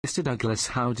Mr. Douglas,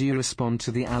 how do you respond to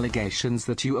the allegations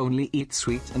that you only eat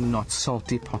sweet and not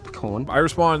salty popcorn? I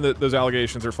respond that those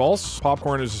allegations are false.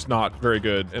 Popcorn is just not very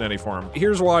good in any form.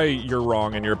 Here's why you're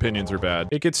wrong and your opinions are bad.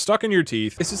 It gets stuck in your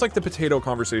teeth. This is like the potato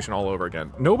conversation all over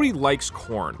again. Nobody likes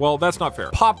corn. Well, that's not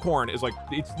fair. Popcorn is like,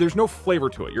 there's no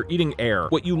flavor to it. You're eating air.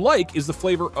 What you like is the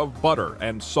flavor of butter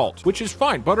and salt, which is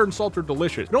fine. Butter and salt are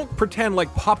delicious. Don't pretend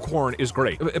like popcorn is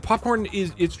great. Popcorn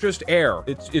it's just air.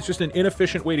 It's just an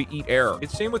inefficient way to eat air.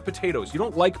 It's same with potatoes. You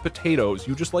don't like potatoes,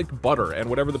 you just like butter and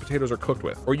whatever the potatoes are cooked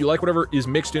with. Or you like whatever is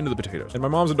mixed into the potatoes. And my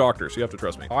mom's a doctor, so you have to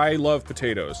trust me. I love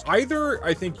potatoes. Either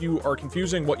I think you are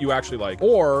confusing what you actually like,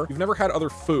 or you've never had other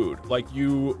food. Like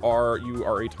you are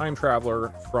a time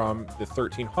traveler from the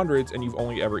 1300s and you've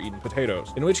only ever eaten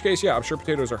potatoes. In which case, yeah, I'm sure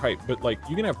potatoes are hype, but like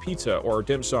you can have pizza or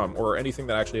dim sum or anything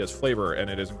that actually has flavor and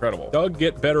it is incredible. Doug,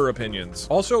 get better opinions.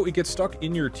 Also, it gets stuck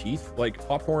in your teeth. Like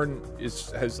popcorn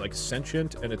has like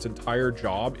sentient and its entire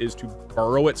job is to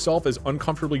burrow itself as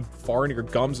uncomfortably far into your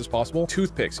gums as possible.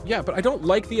 Toothpicks. Yeah, but I don't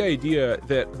like the idea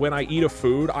that when I eat a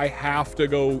food, I have to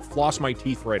go floss my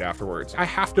teeth right afterwards. I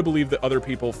have to believe that other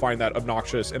people find that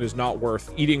obnoxious and is not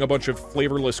worth eating a bunch of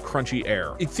flavorless, crunchy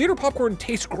air. Theater popcorn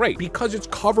tastes great because it's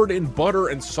covered in butter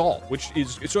and salt, which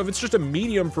is, so if it's just a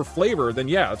medium for flavor, then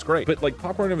yeah, it's great. But like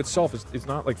popcorn of itself is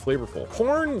not like flavorful.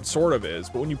 Corn sort of is,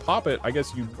 but when you pop it, I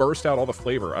guess you burst out all the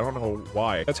flavor. I don't know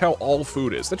why. That's how all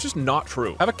food is. That's just not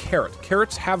true. Have a carrot.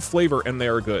 Carrots have flavor and they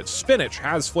are good. Spinach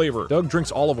has flavor. Doug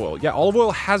drinks olive oil. Yeah, olive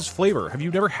oil has flavor. Have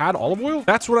you never had olive oil?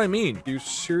 That's what I mean. You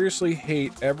seriously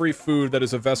hate every food that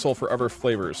is a vessel for other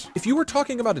flavors. If you were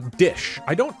talking about a dish,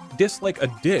 I don't dislike a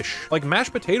dish. Like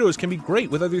mashed potatoes can be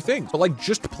great with other things, but like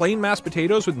just plain mashed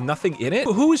potatoes with nothing in it?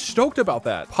 Who is stoked about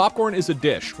that? Popcorn is a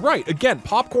dish. Right, again,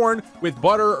 popcorn with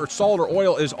butter or salt or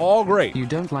oil is all great. You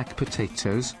don't like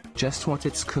potatoes, just what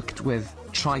it's cooked with.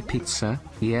 Try pizza.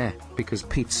 Yeah, because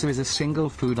pizza is a single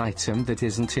food item that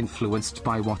isn't influenced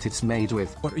by what it's made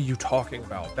with. What are you talking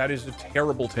about? That is a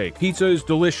terrible take. Pizza is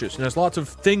delicious and has lots of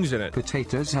things in it.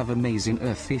 Potatoes have amazing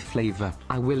earthy flavor.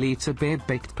 I will eat a bare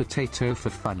baked potato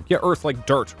for fun. Yeah, earth like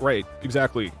dirt. Right,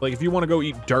 exactly. Like if you want to go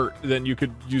eat dirt, then you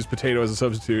could use potato as a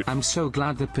substitute. I'm so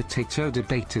glad the potato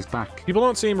debate is back. People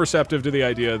don't seem receptive to the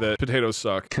idea that potatoes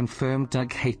suck. Confirmed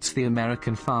Doug hates the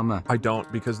American farmer. I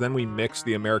don't, because then we mix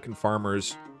the American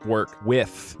farmer's work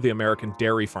with the American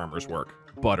dairy farmer's work.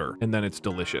 Butter, and then it's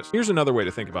delicious. Here's another way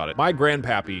to think about it. My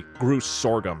grandpappy grew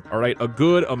sorghum, all right? A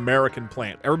good American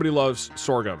plant. Everybody loves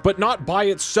sorghum, but not by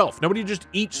itself. Nobody just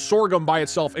eats sorghum by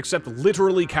itself except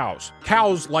literally cows.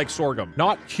 Cows like sorghum,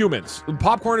 not humans.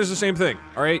 Popcorn is the same thing,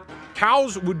 all right?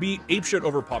 Cows would be apeshit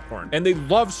over popcorn, and they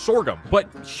love sorghum, but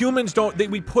humans don't.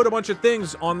 We put a bunch of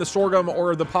things on the sorghum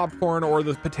or the popcorn or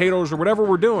the potatoes or whatever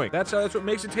we're doing. That's what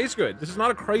makes it taste good. This is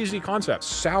not a crazy concept.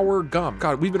 Sour gum.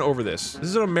 God, we've been over this. This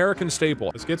is an American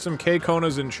staple. Let's get some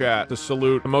K-Konas in chat to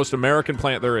salute the most American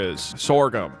plant there is.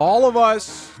 Sorghum. All of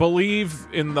us believe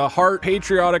in the heart,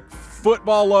 patriotic,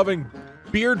 football-loving,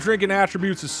 beer-drinking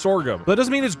attributes of sorghum. That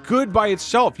doesn't mean it's good by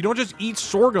itself. You don't just eat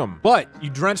sorghum. But you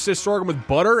drench this sorghum with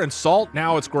butter and salt,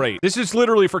 now it's great. This is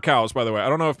literally for cows, by the way. I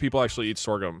don't know if people actually eat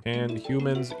sorghum. Can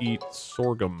humans eat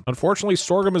sorghum? Unfortunately,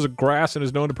 sorghum is a grass and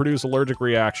is known to produce allergic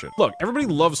reaction. Look, everybody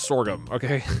loves sorghum,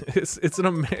 okay? It's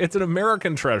an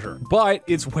American treasure, but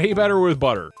it's way better with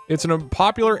butter. It's a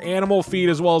popular animal feed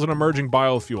as well as an emerging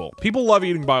biofuel. People love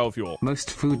eating biofuel.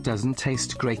 Most food doesn't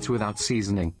taste great without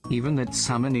seasoning. Even that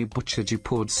salmon you butchered, you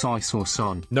poured soy sauce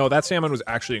on. No, that salmon was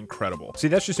actually incredible. See,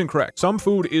 that's just incorrect. Some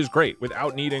food is great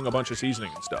without needing a bunch of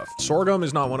seasoning and stuff. Sorghum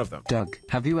is not one of them. Doug,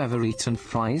 have you ever eaten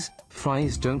fries?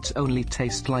 Fries don't only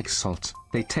taste like salt.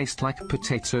 They taste like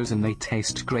potatoes and they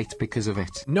taste great because of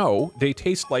it. No, they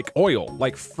taste like oil,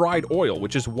 like fried oil,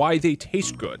 which is why they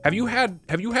taste good. Have you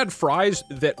had fries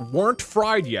that weren't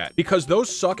fried yet? Because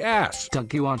those suck ass.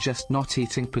 Doug, you are just not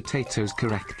eating potatoes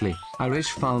correctly.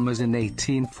 Irish farmers in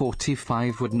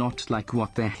 1845 would not like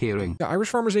what they're hearing. Yeah,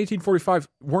 Irish farmers in 1845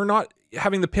 were not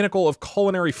having the pinnacle of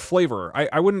culinary flavor.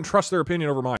 I wouldn't trust their opinion over mine.